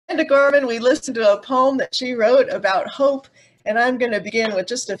Amanda Gorman, we listened to a poem that she wrote about hope, and I'm going to begin with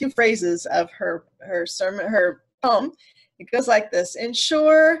just a few phrases of her sermon, her poem. It goes like this: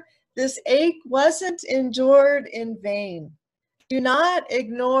 ensure this ache wasn't endured in vain. Do not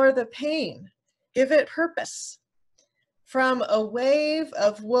ignore the pain. Give it purpose. From a wave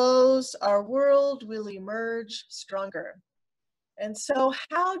of woes, our world will emerge stronger. And so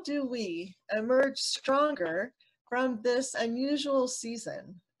how do we emerge stronger from this unusual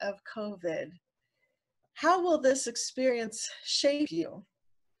season of COVID? How will this experience shape you?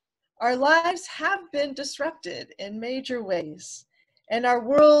 Our lives have been disrupted in major ways, and our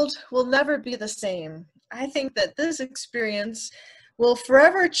world will never be the same. I think that this experience will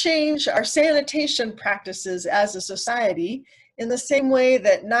forever change our sanitation practices as a society in the same way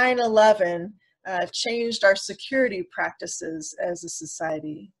that 9/11 changed our security practices as a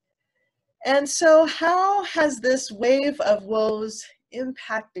society. And so how has this wave of woes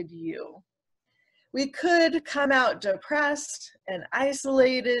impacted you? We could come out depressed and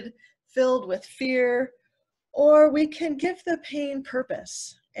isolated, filled with fear, or we can give the pain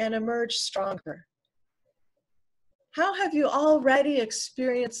purpose and emerge stronger. How have you already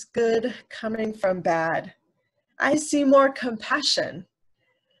experienced good coming from bad? I see more compassion.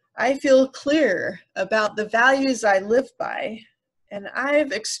 I feel clear about the values I live by, and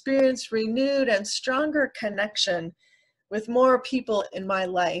I've experienced renewed and stronger connection with more people in my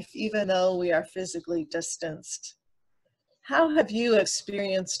life, even though we are physically distanced. How have you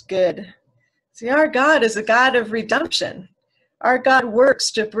experienced good? See, our God is a God of redemption. Our God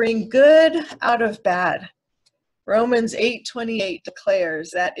works to bring good out of bad. Romans 8:28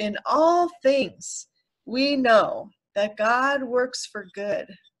 declares that in all things we know that God works for good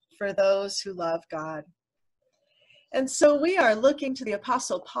for those who love God. And so we are looking to the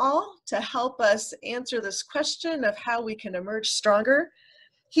Apostle Paul to help us answer this question of how we can emerge stronger.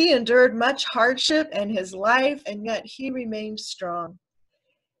 He endured much hardship in his life, and yet he remained strong.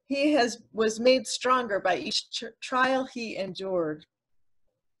 He was made stronger by each trial he endured.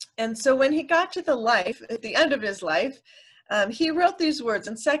 And so when he got to at the end of his life, he wrote these words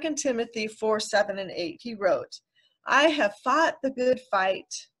in 2 Timothy 4:7-8. He wrote, "I have fought the good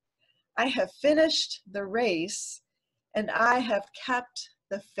fight. I have finished the race, and I have kept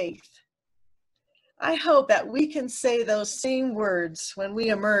the faith." I hope that we can say those same words when we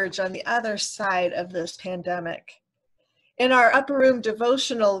emerge on the other side of this pandemic. In our Upper Room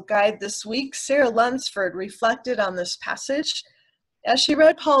devotional guide this week, Sarah Lunsford reflected on this passage. As she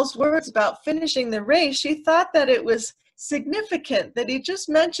read Paul's words about finishing the race, she thought that it was significant that he just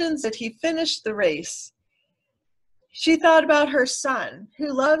mentions that he finished the race. She thought about her son,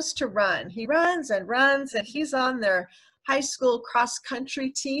 who loves to run. He runs, and he's on their high school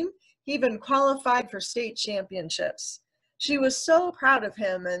cross-country team. He even qualified for state championships. She was so proud of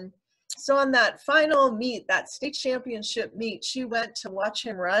him, and so on that final meet, that state championship meet, she went to watch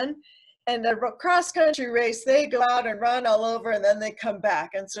him run. And a cross-country race, they go out and run all over, and then they come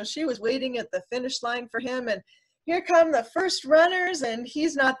back. And so she was waiting at the finish line for him, and here come the first runners, and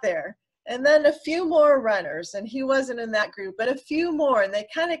he's not there. And then a few more runners, and he wasn't in that group, but a few more, and they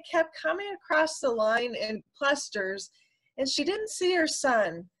kind of kept coming across the line in clusters, and she didn't see her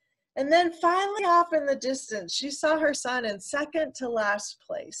son. And then finally off in the distance, she saw her son in second to last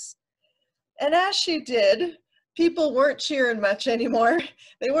place. And as she did, people weren't cheering much anymore.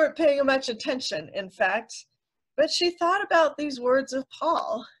 They weren't paying much attention, in fact. But she thought about these words of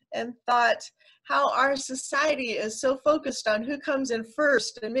Paul and thought how our society is so focused on who comes in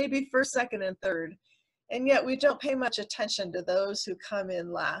first and maybe first, second, and third. And yet we don't pay much attention to those who come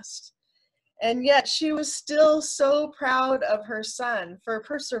in last. And yet she was still so proud of her son for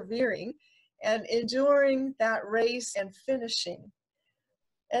persevering and enduring that race and finishing.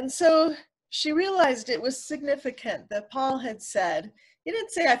 And so she realized it was significant that Paul had said, he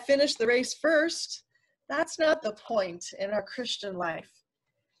didn't say I finished the race first. That's not the point in our Christian life.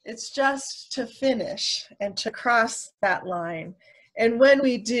 It's just to finish and to cross that line. And when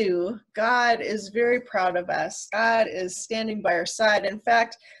we do, God is very proud of us. God is standing by our side. In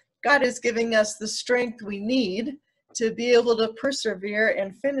fact, God is giving us the strength we need to be able to persevere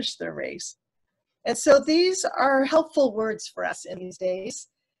and finish the race. And so these are helpful words for us in these days.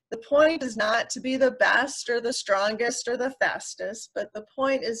 The point is not to be the best or the strongest or the fastest, but the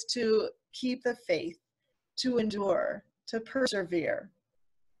point is to keep the faith, to endure, to persevere,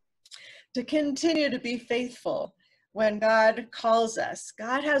 to continue to be faithful when God calls us.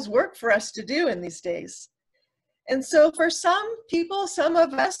 God has work for us to do in these days. And so for some people, some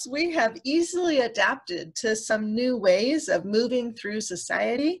of us, we have easily adapted to some new ways of moving through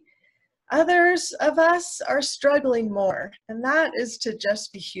society. Others of us are struggling more, and that is to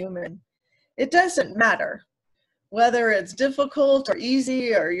just be human. It doesn't matter whether it's difficult or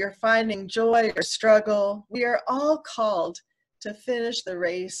easy, or you're finding joy or struggle. We are all called to finish the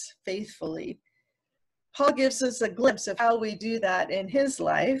race faithfully. Paul gives us a glimpse of how we do that in his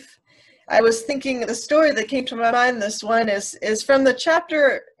life. I was thinking the story that came to my mind, this one is from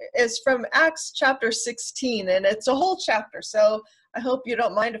Acts chapter 16, and it's a whole chapter. So I hope you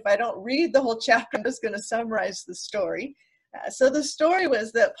don't mind if I don't read the whole chapter. I'm just going to summarize the story. So the story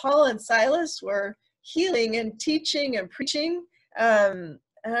was that Paul and Silas were healing and teaching and preaching. And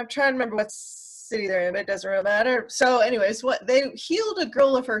I'm trying to remember what city they're in, but it doesn't really matter. So anyways, they healed a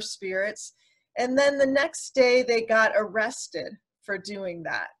girl of her spirits. And then the next day they got arrested for doing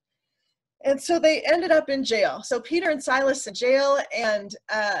that. And so they ended up in jail. So Peter and Silas in jail, and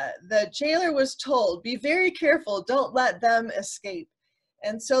the jailer was told, be very careful, don't let them escape.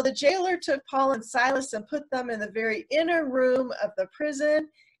 And so the jailer took Paul and Silas and put them in the very inner room of the prison,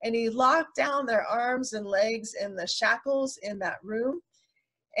 and he locked down their arms and legs in the shackles in that room,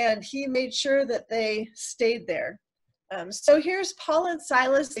 and he made sure that they stayed there. So here's Paul and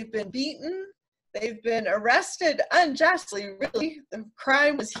Silas. They've been beaten. They've been arrested unjustly, really. The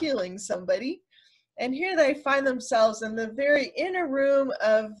crime was healing somebody. And here they find themselves in the very inner room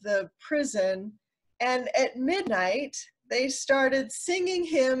of the prison. And at midnight, they started singing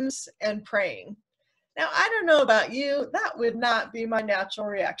hymns and praying. Now, I don't know about you, that would not be my natural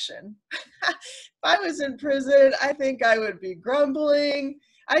reaction. If I was in prison, I think I would be grumbling.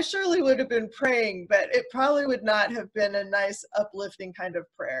 I surely would have been praying, but it probably would not have been a nice, uplifting kind of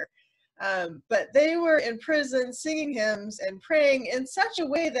prayer. But they were in prison singing hymns and praying in such a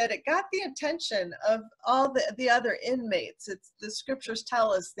way that it got the attention of all the other inmates. The scriptures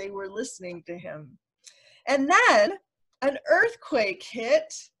tell us they were listening to him. And then an earthquake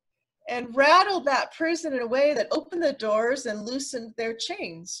hit and rattled that prison in a way that opened the doors and loosened their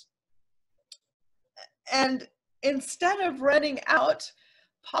chains. And instead of running out,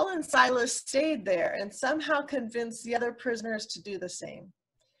 Paul and Silas stayed there and somehow convinced the other prisoners to do the same.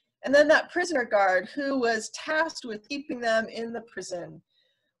 And then that prisoner guard, who was tasked with keeping them in the prison,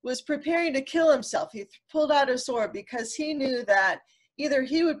 was preparing to kill himself. He pulled out a sword because he knew that either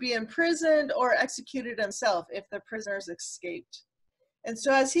he would be imprisoned or executed himself if the prisoners escaped. And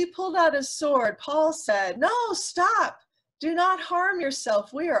so as he pulled out his sword, Paul said, "No, stop. Do not harm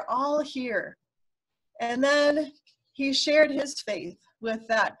yourself. We are all here." And then he shared his faith with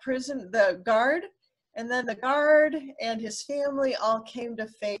that the guard. And then the guard and his family all came to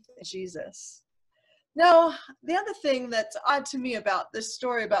faith in Jesus. Now, the other thing that's odd to me about this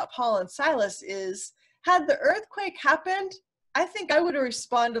story about Paul and Silas is, had the earthquake happened, I think I would have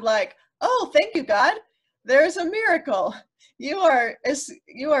responded like, "Oh, thank you, God. There's a miracle. You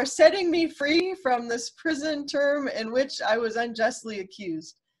are setting me free from this prison term in which I was unjustly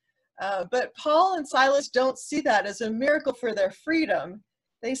accused." But Paul and Silas don't see that as a miracle for their freedom.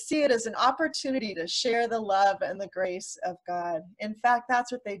 They see it as an opportunity to share the love and the grace of God. In fact,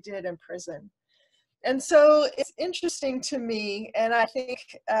 that's what they did in prison. And so it's interesting to me, and I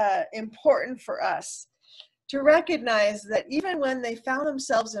think important for us, to recognize that even when they found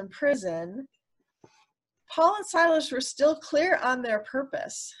themselves in prison, Paul and Silas were still clear on their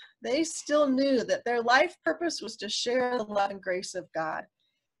purpose. They still knew that their life purpose was to share the love and grace of God.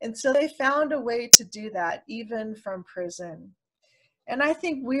 And so they found a way to do that, even from prison. And I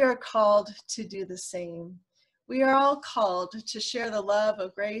think we are called to do the same. We are all called to share the love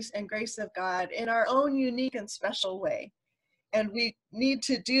of grace and grace of God in our own unique and special way. And we need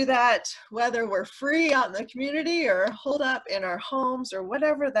to do that whether we're free out in the community or holed up in our homes or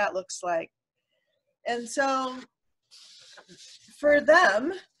whatever that looks like. And so for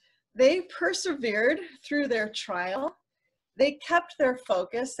them, they persevered through their trial. They kept their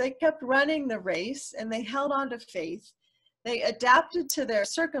focus. They kept running the race, and they held on to faith. They adapted to their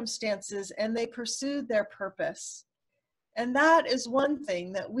circumstances, and they pursued their purpose. And that is one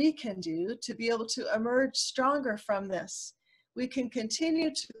thing that we can do to be able to emerge stronger from this. We can continue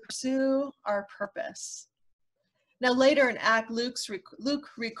to pursue our purpose. Now later in Acts, Luke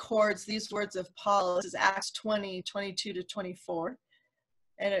records these words of Paul. This is Acts 20, 22 to 24.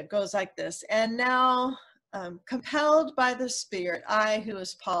 And it goes like this. "And now, compelled by the Spirit, I, who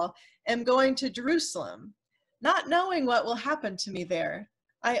is Paul, am going to Jerusalem, not knowing what will happen to me there.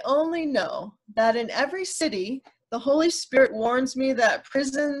 I only know that in every city, the Holy Spirit warns me that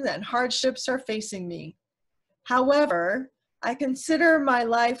prison and hardships are facing me. However, I consider my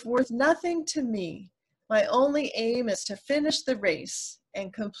life worth nothing to me. My only aim is to finish the race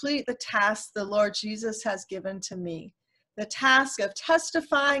and complete the task the Lord Jesus has given to me, the task of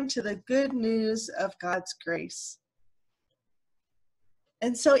testifying to the good news of God's grace.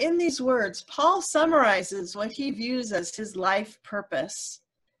 And so in these words, Paul summarizes what he views as his life purpose: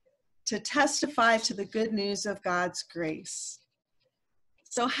 to testify to the good news of God's grace.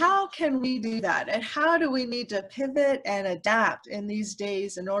 So how can we do that? And how do we need to pivot and adapt in these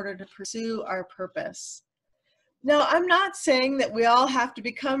days in order to pursue our purpose? Now, I'm not saying that we all have to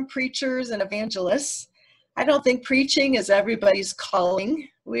become preachers and evangelists. I don't think preaching is everybody's calling.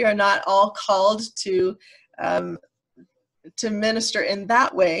 We are not all called to minister in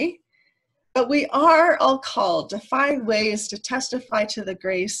that way. But we are all called to find ways to testify to the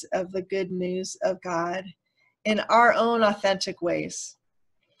grace of the good news of God in our own authentic ways.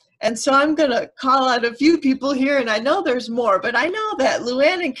 And so I'm going to call out a few people here, and I know there's more, but I know that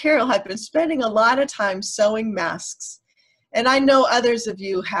Luann and Carol have been spending a lot of time sewing masks, and I know others of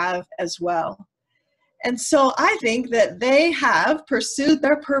you have as well. And so I think that they have pursued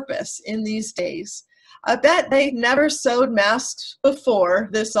their purpose in these days. I bet they never sewed masks before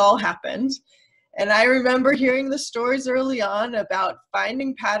this all happened. And I remember hearing the stories early on about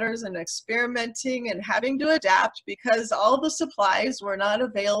finding patterns and experimenting and having to adapt because all the supplies were not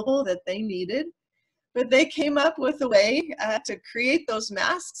available that they needed. But they came up with a way to create those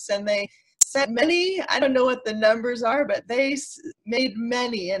masks, and they sent many, I don't know what the numbers are, but they made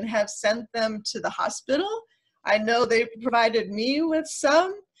many and have sent them to the hospital. I know they provided me with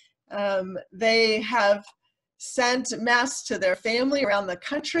some. They have sent masks to their family around the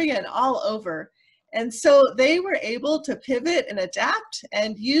country and all over. And so they were able to pivot and adapt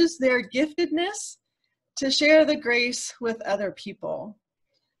and use their giftedness to share the grace with other people.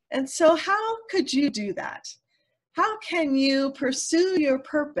 And so how could you do that? How can you pursue your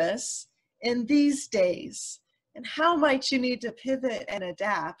purpose in these days? And how might you need to pivot and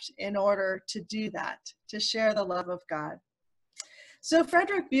adapt in order to do that, to share the love of God? So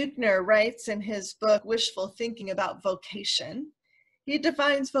Frederick Buechner writes in his book, Wishful Thinking, about vocation. He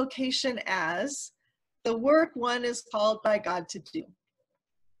defines vocation as the work one is called by God to do.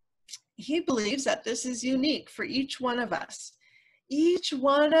 He believes that this is unique for each one of us. Each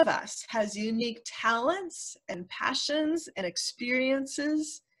one of us has unique talents and passions and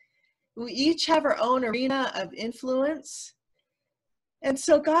experiences. We each have our own arena of influence. And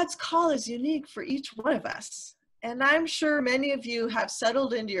so God's call is unique for each one of us. And I'm sure many of you have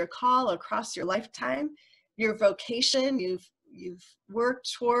settled into your call across your lifetime, your vocation. You've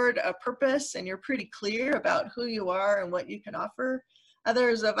worked toward a purpose, and you're pretty clear about who you are and what you can offer.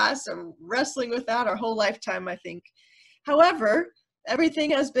 Others of us are wrestling with that our whole lifetime, I think. However,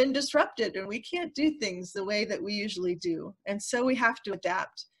 everything has been disrupted, and we can't do things the way that we usually do. And so we have to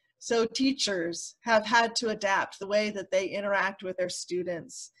adapt. So teachers have had to adapt the way that they interact with their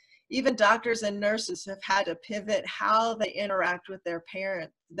students. Even doctors and nurses have had to pivot how they interact with their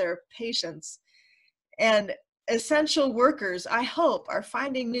patients. And essential workers, I hope, are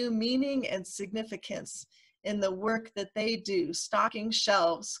finding new meaning and significance in the work that they do, stocking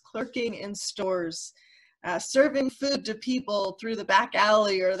shelves, clerking in stores, serving food to people through the back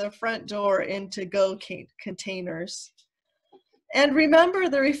alley or the front door in to-go containers. And remember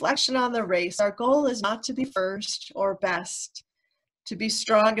the reflection on the race. Our goal is not to be first or best, to be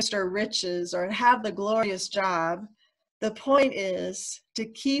strongest or richest, or have the glorious job. The point is to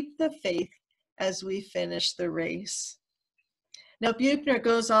keep the faith as we finish the race. Now, Buechner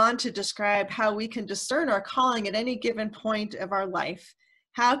goes on to describe how we can discern our calling at any given point of our life.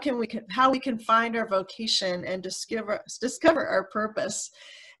 How we can find our vocation and discover our purpose.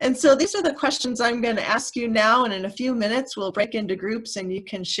 And so these are the questions I'm going to ask you now, and in a few minutes we'll break into groups and you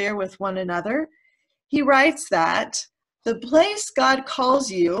can share with one another. He writes that the place God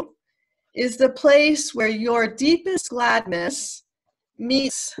calls you is the place where your deepest gladness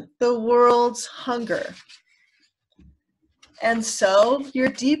meets the world's hunger. And so your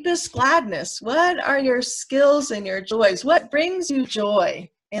deepest gladness, what are your skills and your joys? What brings you joy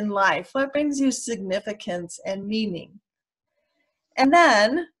in life? What brings you significance and meaning? And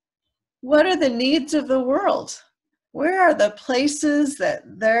then, what are the needs of the world? Where are the places that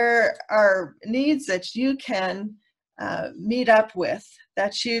there are needs that you can meet up with,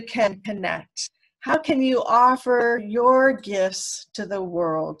 that you can connect? How can you offer your gifts to the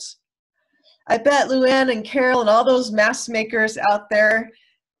world? I bet Luann and Carol and all those mask makers out there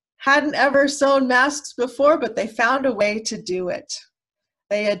hadn't ever sewn masks before, but they found a way to do it.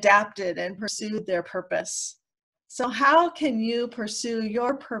 They adapted and pursued their purpose. So how can you pursue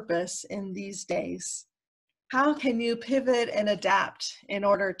your purpose in these days? How can you pivot and adapt in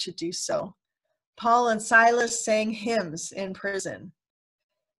order to do so? Paul and Silas sang hymns in prison.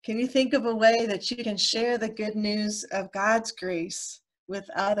 Can you think of a way that you can share the good news of God's grace with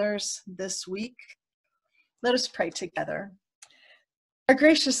others this week? Let us pray together. Our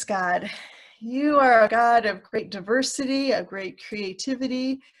gracious God, you are a God of great diversity, of great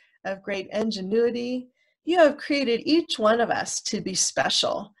creativity, of great ingenuity. You have created each one of us to be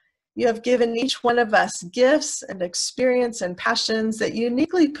special. You have given each one of us gifts and experience and passions that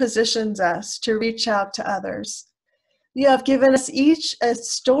uniquely positions us to reach out to others. You have given us each a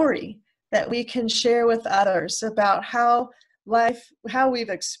story that we can share with others about how we've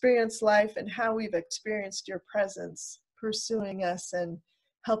experienced life and how we've experienced your presence pursuing us and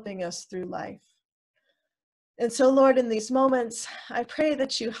helping us through life. And so, Lord, in these moments, I pray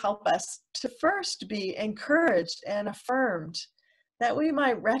that you help us to first be encouraged and affirmed, that we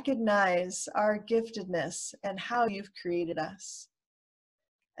might recognize our giftedness and how you've created us.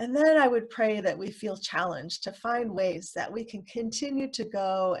 And then I would pray that we feel challenged to find ways that we can continue to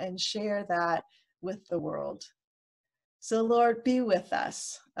go and share that with the world. So Lord, be with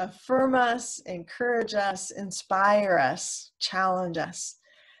us, affirm us, encourage us, inspire us, challenge us,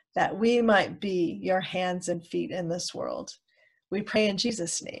 that we might be your hands and feet in this world. We pray in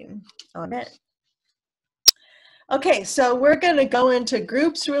Jesus' name. Amen. Okay, so we're going to go into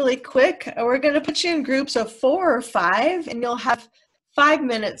groups really quick. We're going to put you in groups of 4 or 5, and you'll have 5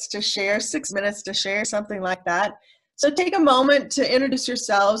 minutes to share, 6 minutes to share, something like that. So take a moment to introduce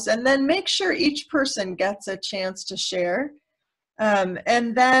yourselves, and then make sure each person gets a chance to share.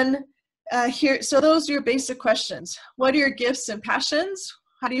 And then so those are your basic questions. What are your gifts and passions?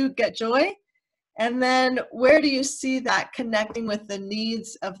 How do you get joy? And then where do you see that connecting with the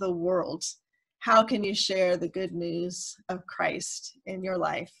needs of the world? How can you share the good news of Christ in your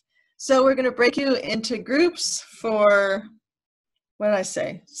life? So we're going to break you into groups for, what did I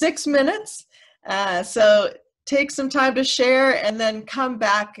say, 6 minutes. So take some time to share and then come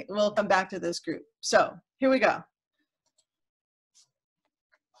back. We'll come back to this group. So here we go.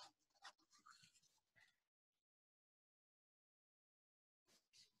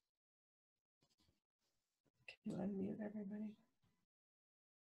 Can you unmute everybody?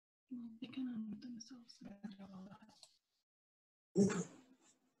 They can unmute themselves.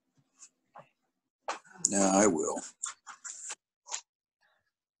 Yeah, I will.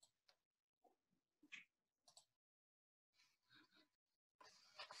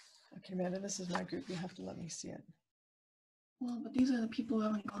 Okay, Amanda, this is my group. You have to let me see it. Well, but these are the people who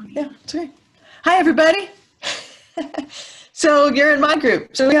haven't gone Yeah, yet. it's okay. Hi, everybody. So you're in my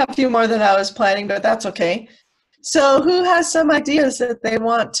group. So we have a few more than I was planning, but that's okay. So who has some ideas that they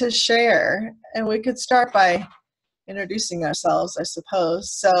want to share? And we could start by introducing ourselves, I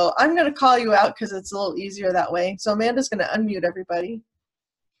suppose. So I'm going to call you out because it's a little easier that way. So Amanda's going to unmute everybody.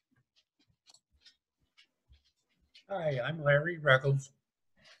 Hi, I'm Larry Reckles.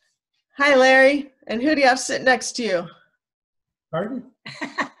 Hi, Larry. And who do you have sitting next to you? Pardon?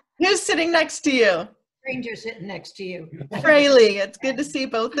 Who's sitting next to you? Stranger sitting next to you. Fraley. It's good to see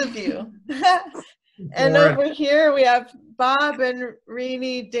both of you. And over here we have Bob and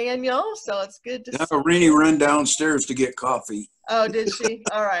Renee Daniel. So it's good to see. Renee ran downstairs to get coffee. Oh, did she?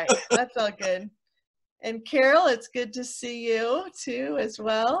 All right. That's all good. And Carol, it's good to see you too as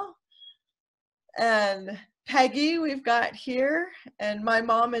well. And Peggy, we've got here. And my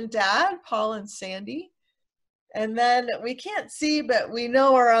mom and dad, Paul and Sandy. And then we can't see, but we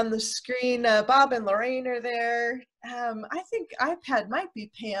know are on the screen. Bob and Lorraine are there. I think iPad might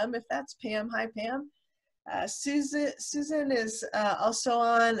be Pam, if that's Pam. Hi, Pam. Susan is also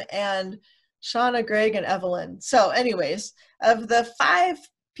on, and Shauna, Greg, and Evelyn. So anyways, of the 5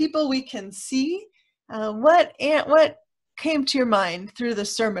 people we can see, what came to your mind through the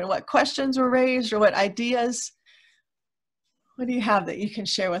sermon? What questions were raised or what ideas? What do you have that you can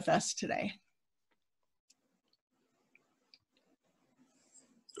share with us today?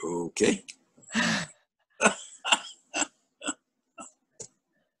 Okay.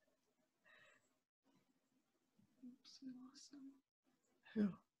 Who?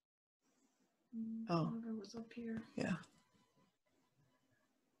 Oh. Whoever was up here. Yeah.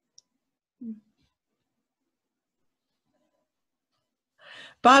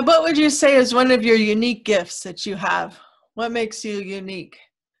 Bob, what would you say is one of your unique gifts that you have? What makes you unique?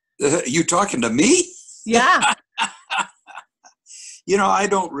 You talking to me? Yeah. You know, I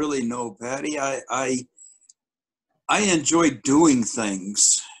don't really know, Patty. I enjoy doing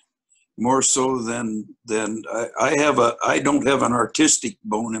things more so than I don't have an artistic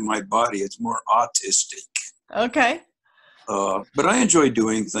bone in my body. It's more autistic. Okay. But I enjoy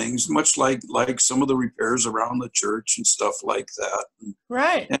doing things, much like some of the repairs around the church and stuff like that.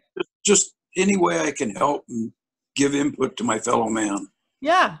 Right. And just any way I can help and give input to my fellow man.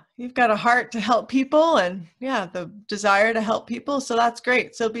 Yeah, you've got a heart to help people and yeah, the desire to help people. So that's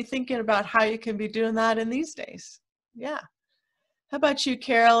great. So be thinking about how you can be doing that in these days. Yeah. How about you,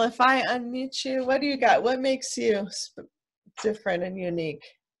 Carol? If I unmute you, what do you got? What makes you different and unique?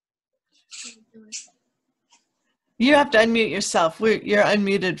 You have to unmute yourself. You're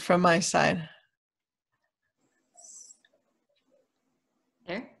unmuted from my side.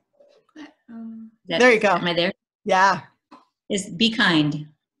 There? There you go. Am I there? Yeah. Is be kind.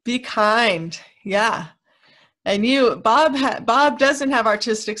 Be kind. Yeah. And you, Bob doesn't have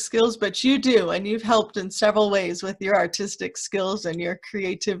artistic skills, but you do. And you've helped in several ways with your artistic skills and your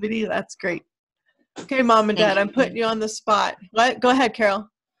creativity. That's great. Okay, Mom and Dad, I'm putting you on the spot. What? Go ahead, Carol.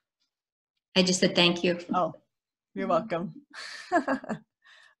 I just said thank you. Oh, you're welcome. All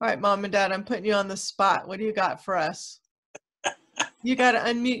right, Mom and Dad, I'm putting you on the spot. What do you got for us? You got to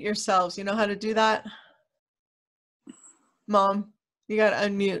unmute yourselves. You know how to do that? Mom, you got to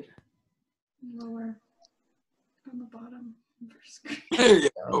unmute. Lower on the bottom. There you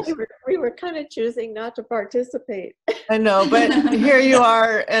go. We were kind of choosing not to participate. I know, but here you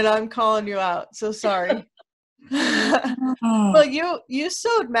are, and I'm calling you out. So sorry. Well, you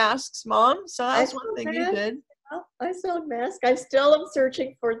sewed masks, Mom. So that's one thing you did. Well, I sewed masks. I still am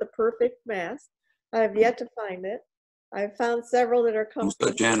searching for the perfect mask. I have yet to find it. I've found several that are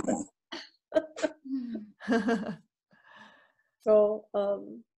comfortable. Such animal. So,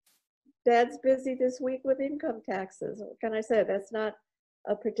 Dad's busy this week with income taxes. What can I say? That's not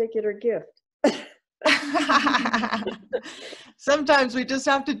a particular gift. Sometimes we just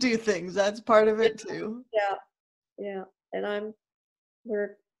have to do things. That's part of it too. Yeah. And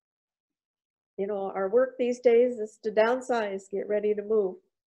our work these days is to downsize, get ready to move.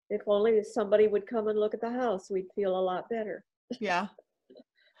 If only somebody would come and look at the house, we'd feel a lot better. Yeah.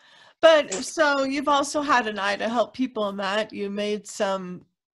 But so you've also had an eye to help people in that. You made some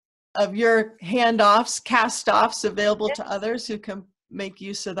of your handoffs, cast-offs available to others who can make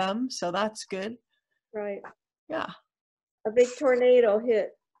use of them. So that's good. Right. Yeah. A big tornado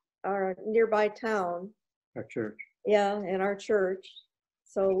hit our nearby town. Our church. Yeah, and our church.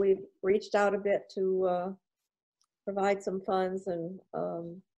 So we've reached out a bit to provide some funds and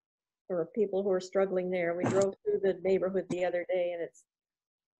for people who are struggling there. We drove through the neighborhood the other day and it's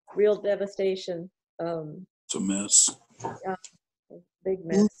real devastation. It's a mess. Yeah, a big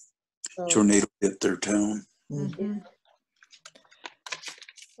mess. So, Tornado hit their town. Mm-hmm.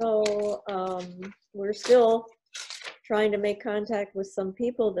 so we're still trying to make contact with some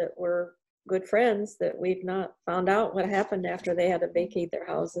people that were good friends that we've not found out what happened after they had to vacate their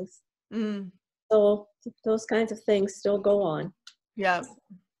houses. Mm. So those kinds of things still go on. Yeah,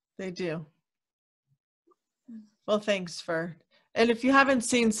 they do. Well, thanks and if you haven't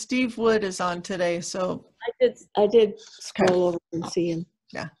seen, Steve Wood is on today, so. I did scroll over and see him.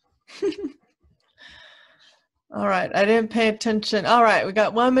 Yeah. All right, I didn't pay attention. All right, we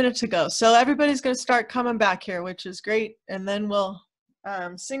got 1 minute to go. So everybody's gonna start coming back here, which is great. And then we'll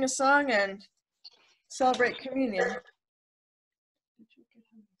sing a song and celebrate communion.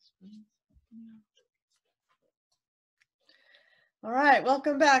 All right,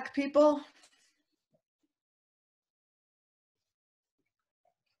 welcome back, people.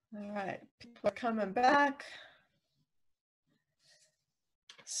 All right, people are coming back.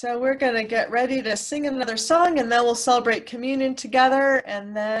 So we're going to get ready to sing another song and then we'll celebrate communion together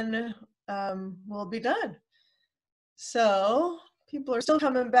and then we'll be done. So people are still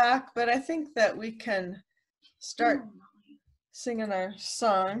coming back, but I think that we can start singing our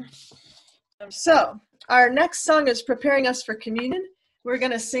song. So our next song is preparing us for communion. We're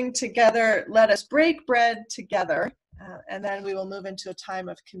going to sing together, Let Us Break Bread Together, and then we will move into a time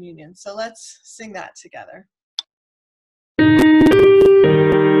of communion. So let's sing that together.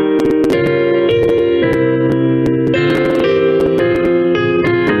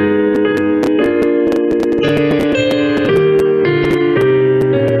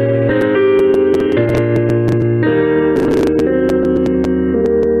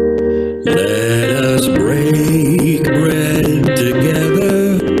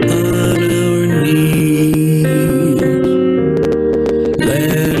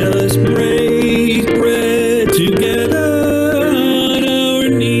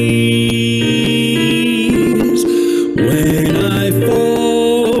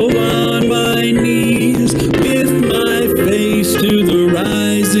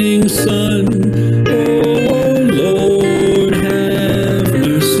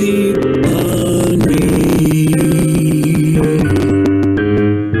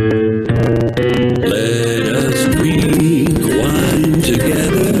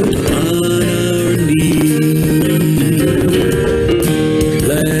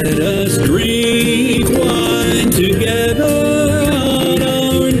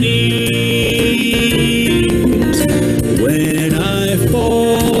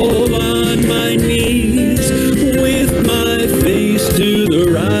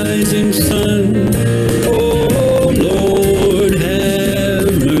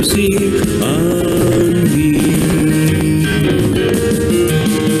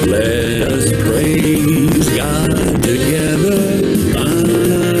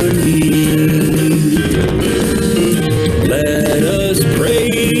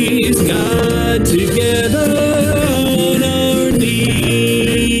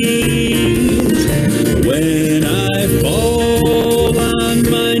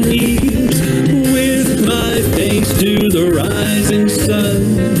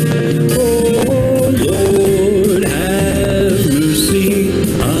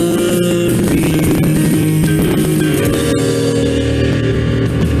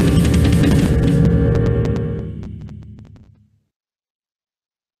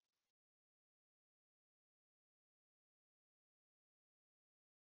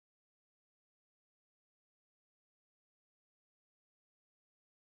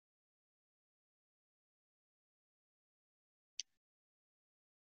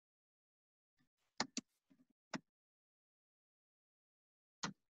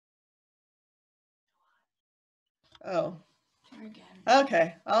 Oh, Try again.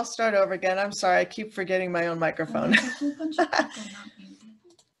 okay. I'll start over again. I'm sorry. I keep forgetting my own microphone. There's a whole bunch of people not muted.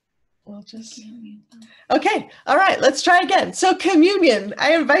 We'll just. Can't mute them. Okay. All right. Let's try again. So communion,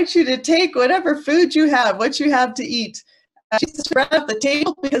 I invite you to take whatever food you have, what you have to eat. Jesus brought up the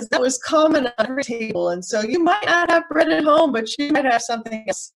table because that was common on every table. And so you might not have bread at home, but you might have something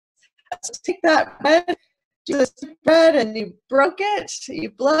else. So take that bread. Jesus took bread and he broke it. He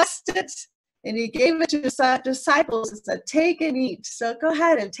blessed it. And he gave it to his disciples and said, take and eat. So go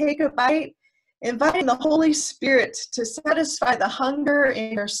ahead and take a bite, inviting the Holy Spirit to satisfy the hunger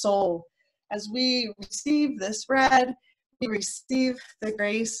in your soul. As we receive this bread, we receive the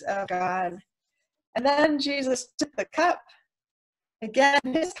grace of God. And then Jesus took the cup. Again,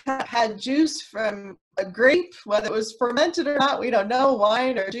 his cup had juice from a grape, whether it was fermented or not, we don't know,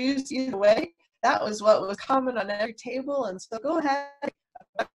 wine or juice, either way. That was what was common on every table. And so go ahead,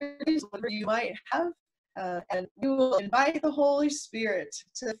 whatever you might have, and we will invite the Holy Spirit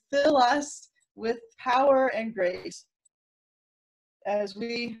to fill us with power and grace as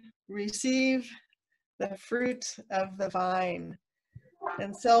we receive the fruit of the vine.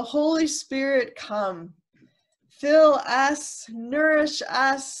 And so, Holy Spirit, come. Fill us, nourish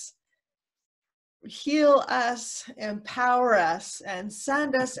us, heal us, empower us, and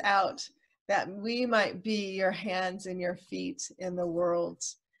send us out that we might be your hands and your feet in the world.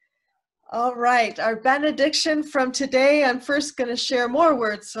 All right, our benediction from today, I'm first going to share more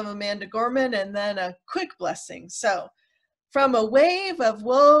words from Amanda Gorman and then a quick blessing. So, from a wave of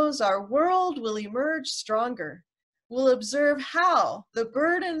woes, our world will emerge stronger. We'll observe how the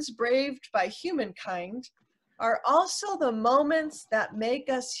burdens braved by humankind are also the moments that make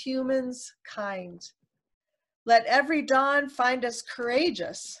us humans kind. Let every dawn find us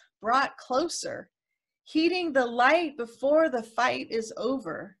courageous, brought closer, heeding the light before the fight is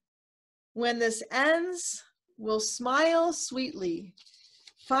over. When this ends, we'll smile sweetly,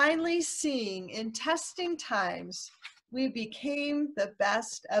 finally seeing in testing times we became the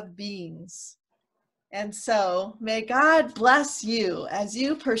best of beings. And so may God bless you as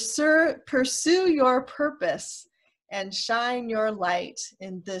you pursue your purpose and shine your light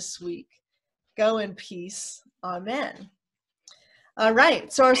in this week. Go in peace. Amen. All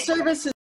right, so our service is